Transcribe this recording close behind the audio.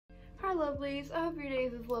Hi lovelies, I hope your day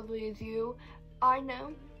is as lovely as you. I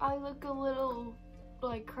know I look a little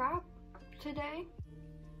like crap today.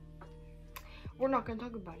 We're not gonna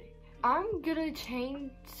talk about it. I'm gonna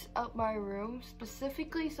change up my room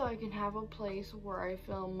specifically so I can have a place where I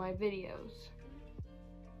film my videos.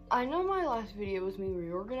 I know my last video was me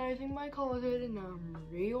reorganizing my closet and I'm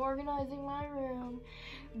reorganizing my room,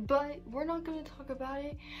 but we're not gonna talk about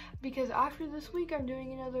it because after this week I'm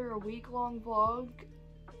doing another week-long vlog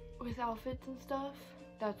with outfits and stuff.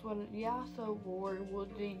 That's what, yeah, so we'll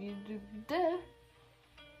do.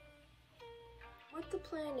 What the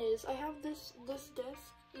plan is, I have this desk,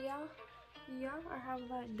 yeah, I have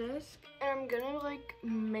that desk, and I'm gonna like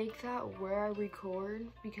make that where I record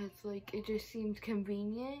because like it just seems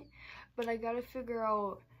convenient, but I gotta figure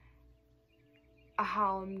out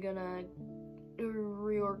how I'm gonna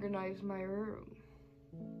reorganize my room.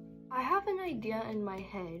 I have an idea in my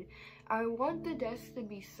head. I want the desk to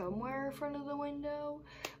be somewhere in front of the window,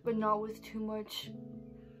 but not with too much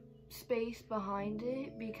space behind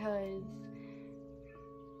it because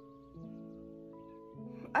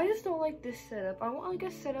I just don't like this setup. I want like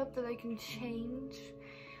a setup that I can change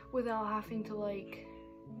without having to like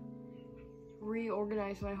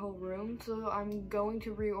reorganize my whole room. So I'm going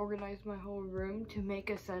to reorganize my whole room to make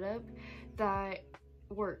a setup that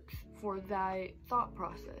works for that thought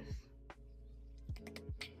process.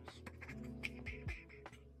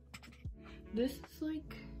 This is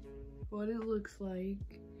like what it looks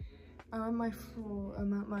like. I'm on my floor.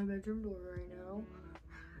 I'm at my bedroom door right now.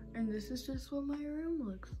 And this is just what my room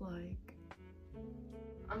looks like.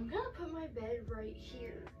 I'm gonna put my bed right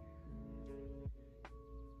here.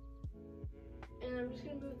 And I'm just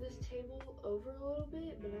gonna move this table over a little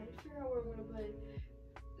bit, but I have to figure out where I'm gonna put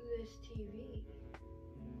this TV.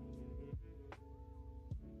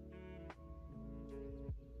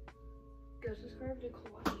 Go subscribe to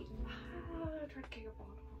Kauai. I tried to kick a ball.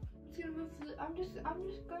 I'm just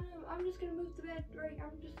gonna move the bed right.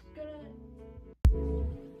 I'm just gonna.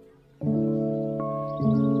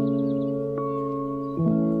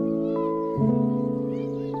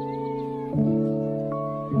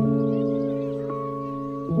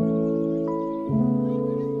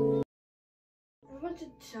 A bunch of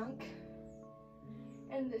junk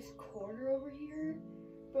in this corner over here,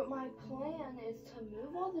 but my plan is to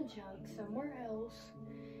move all the junk somewhere else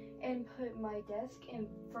and put my desk in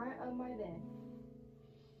front of my bed.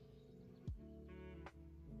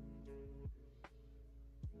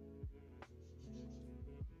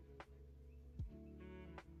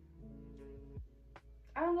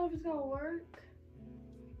 I don't know if it's gonna work,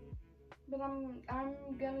 but I'm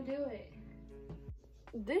gonna do it.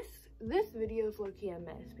 This video is low-key a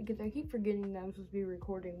mess because I keep forgetting that I'm supposed to be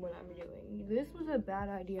recording what I'm doing. This was a bad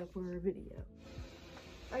idea for a video.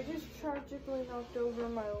 I just tragically knocked over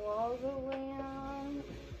my lava lamp.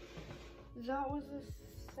 That was a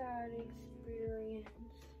sad experience.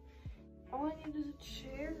 All I need is a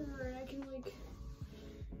chair and I can like,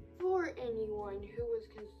 for anyone who was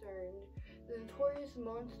concerned, the Notorious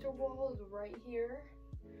Monster wall is right here.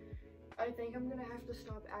 I think I'm gonna have to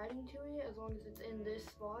stop adding to it as long as it's in this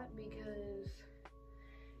spot because,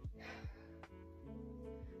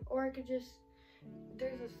 or I could just,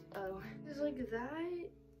 there's like that.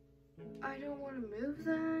 I don't want to move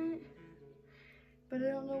that, but I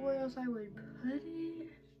don't know where else I would put it.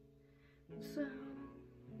 So, in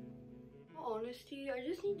all honesty, I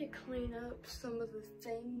just need to clean up some of the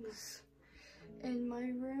things in my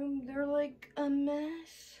room. They're like a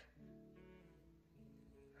mess.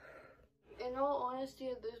 In all honesty,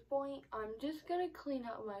 at this point, I'm just gonna clean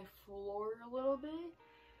up my floor a little bit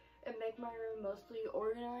and make my room mostly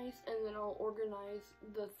organized, and then I'll organize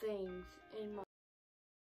the things in my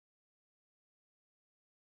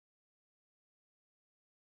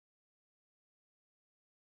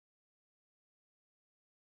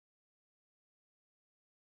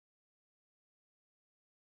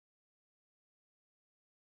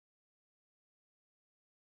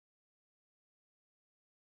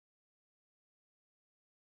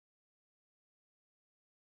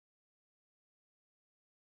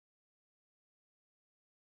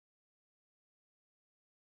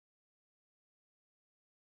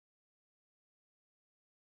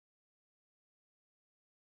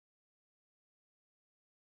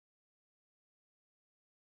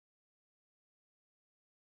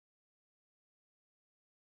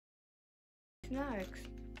snacks.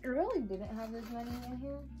 I really didn't have this many in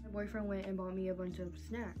here. My boyfriend went and bought me a bunch of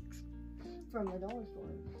snacks from the dollar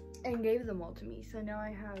store and gave them all to me. So now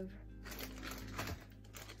I have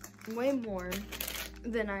way more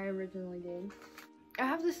than I originally did. I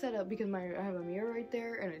have this set up because I have a mirror right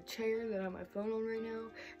there and a chair that I have my phone on right now,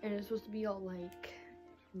 and it's supposed to be all like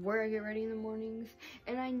where I get ready in the mornings,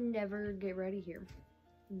 and I never get ready here.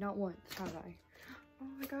 Not once have I. Oh,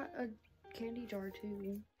 I got a candy jar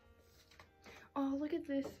too. Oh, look at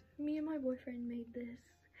this. Me and my boyfriend made this.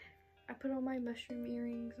 I put all my mushroom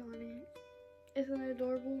earrings on it. Isn't it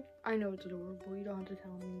adorable? I know it's adorable. You don't have to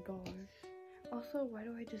tell me, gosh. Also, why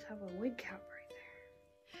do I just have a wig cap right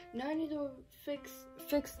there? Now I need to fix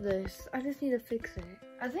this. I just need to fix it.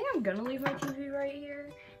 I think I'm gonna leave my TV right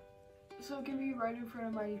here so it can be right in front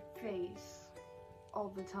of my face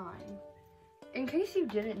all the time. In case you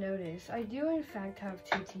didn't notice, I do in fact have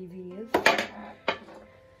 2 TVs,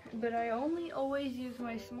 but I only always use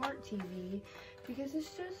my smart TV because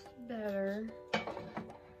it's just better.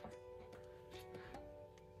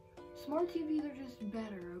 Smart TVs are just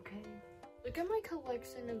better, okay? Look at my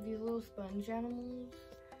collection of these little sponge animals.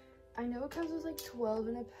 I know it comes with like 12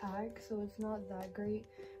 in a pack, so it's not that great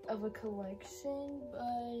of a collection,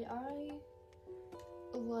 but I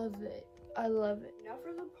love it. I love it. Now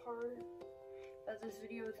for the part that this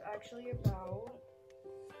video is actually about.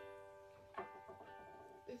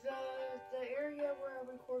 The area where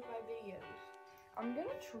I record my videos. I'm gonna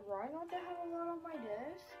try not to have a lot on my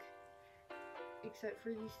desk, except for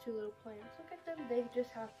these 2 little plants. Look at them, they just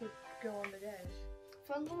have to go on the desk.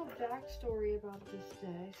 Fun little backstory about this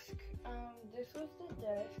desk. This was the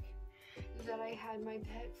desk that I had my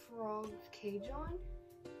pet frog's cage on.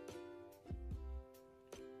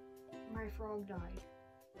 My frog died.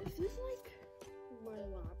 This is like my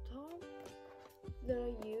laptop that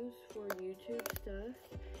I use for YouTube stuff.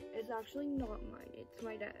 It's actually not mine, it's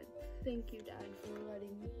my dad's. Thank you, Dad, for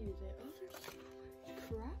letting me use it. Oh, there's so much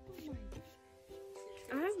crap on my desk.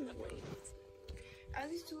 I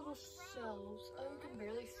have these 2 little shelves. Oh, you can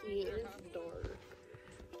barely see it. It's dark.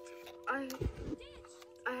 I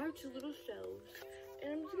have 2 little shelves,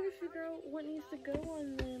 and I'm just gonna figure out what needs to go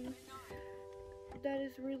on them that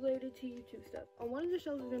is related to YouTube stuff. On one of the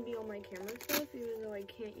shelves is gonna be all my camera stuff, even though I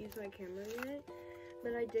can't use my camera yet.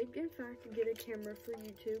 But I did, in fact, get a camera for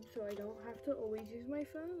YouTube, so I don't have to always use my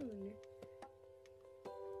phone.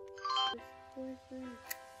 What is this?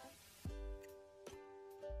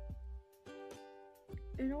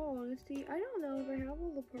 In all honesty, I don't know if I have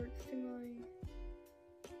all the parts to my...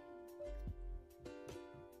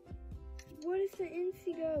 What is the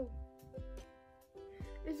Inseego?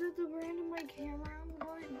 Is that the brand of my camera?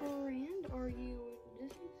 What brand are you?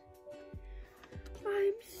 This is...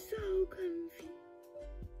 I'm so confused.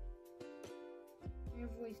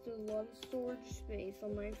 I've wasted a lot of storage space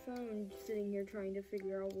on my phone sitting here trying to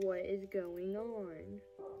figure out what is going on.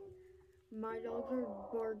 My dogs are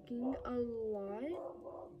barking a lot.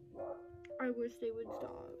 I wish they would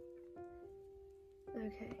stop.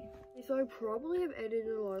 Okay. So I probably have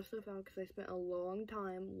edited a lot of stuff out because I spent a long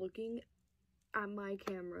time looking at my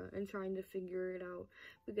camera and trying to figure it out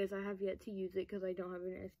because I have yet to use it because I don't have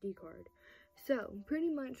an SD card. So, pretty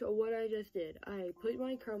much what I just did, I put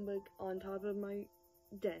my Chromebook on top of my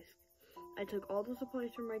desk. I took all the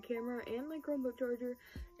supplies from my camera and my Chromebook charger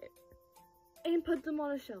and put them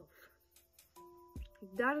on a shelf.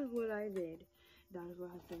 That is what I did. That is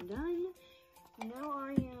what has been done. Now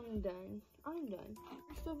I am done. I'm done.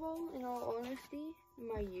 First of all, in all honesty,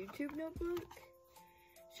 my YouTube notebook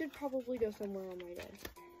should probably go somewhere on my desk.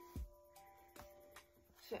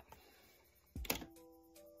 So,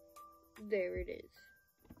 there it is.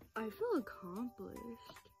 I feel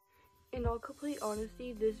accomplished. In all complete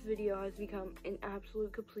honesty, this video has become an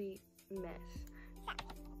absolute complete mess.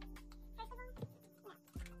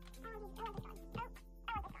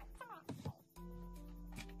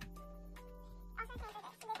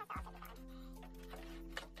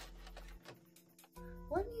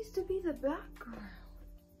 What needs to be the background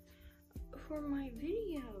for my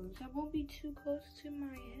videos? That won't be too close to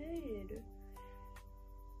my head.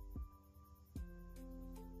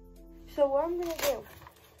 So what I'm gonna do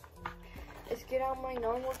is get out my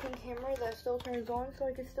non-working camera that still turns on so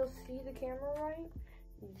I can still see the camera right.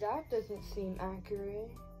 That doesn't seem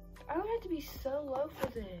accurate. I don't have to be so low for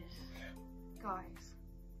this. Guys,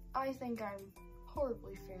 I think I'm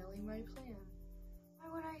horribly failing my plan. Why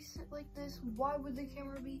would I sit like this? Why would the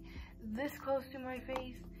camera be this close to my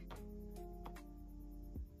face?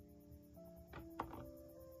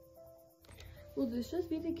 Will this just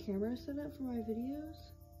be the camera setup for my videos?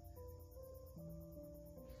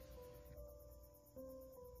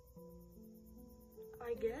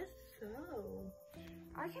 I guess so.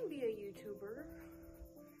 I can be a YouTuber.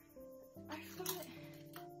 I thought...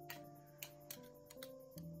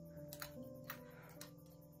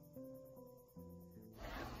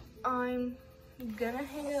 I'm gonna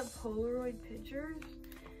hang up Polaroid pictures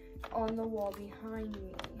on the wall behind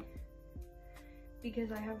me.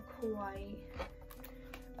 because I have quite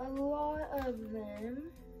a lot of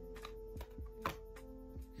them.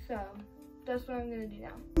 So that's what I'm gonna do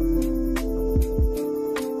now.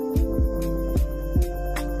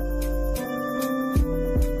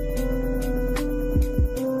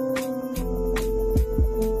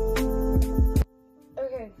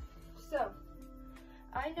 Okay, so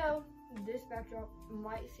I know this backdrop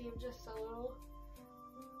might seem just a little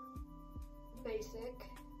basic,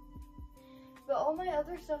 but all my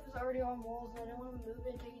other stuff is already on walls and I don't want to move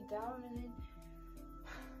it and take it down. And then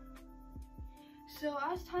so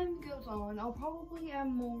as time goes on, I'll probably add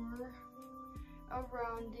more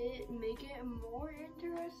around it, make it more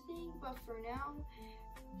interesting, but for now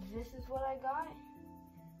this is what I got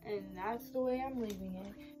and that's the way I'm leaving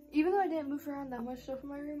it. Even though I didn't move around that much stuff in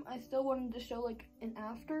my room, I still wanted to show like an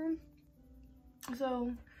after.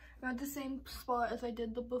 So I'm at the same spot as I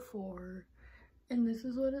did the before, and this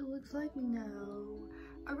is what it looks like now.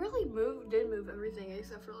 I really did move everything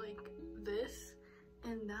except for like this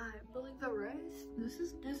and that, but like the rest, this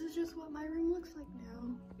is just what my room looks like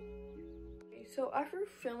now. Okay, so after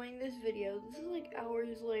filming this video, this is like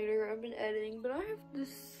hours later, I've been editing, but I have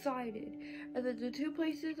decided that the two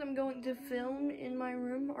places I'm going to film in my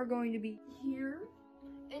room are going to be here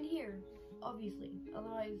and here, obviously.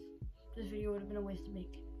 Otherwise, this video would have been a waste to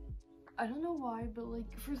make. I don't know why, but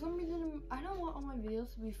like for some reason, I don't want all my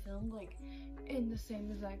videos to be filmed like in the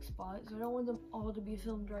same exact spot. So I don't want them all to be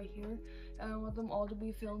filmed right here. I don't want them all to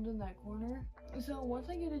be filmed in that corner. So once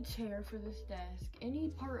I get a chair for this desk, any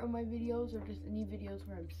part of my videos or just any videos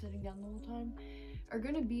where I'm sitting down the whole time are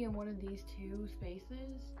gonna be in one of these two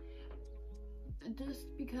spaces.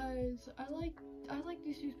 Just because I like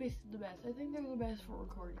these two spaces the best. I think they're the best for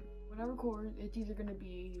recording. When I record, it's either gonna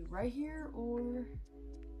be right here or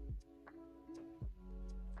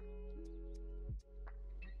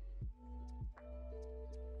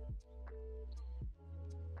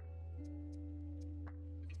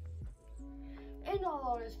in all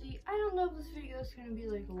honesty, I don't know if this video is going to be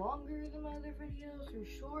like longer than my other videos or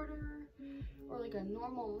shorter or like a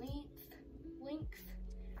normal length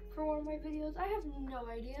for one of my videos. I have no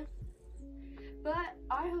idea, but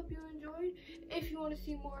I hope you enjoyed. If you want to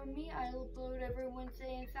see more of me, I upload every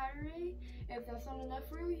Wednesday and Saturday. If that's not enough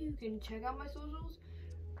for you, you can check out my socials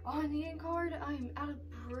on the end card. I am out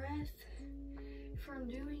of breath from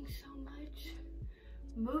doing so much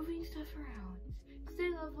moving stuff around. Stay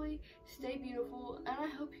lovely, stay beautiful, and I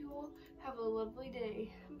hope you all have a lovely day.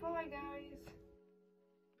 Bye, guys.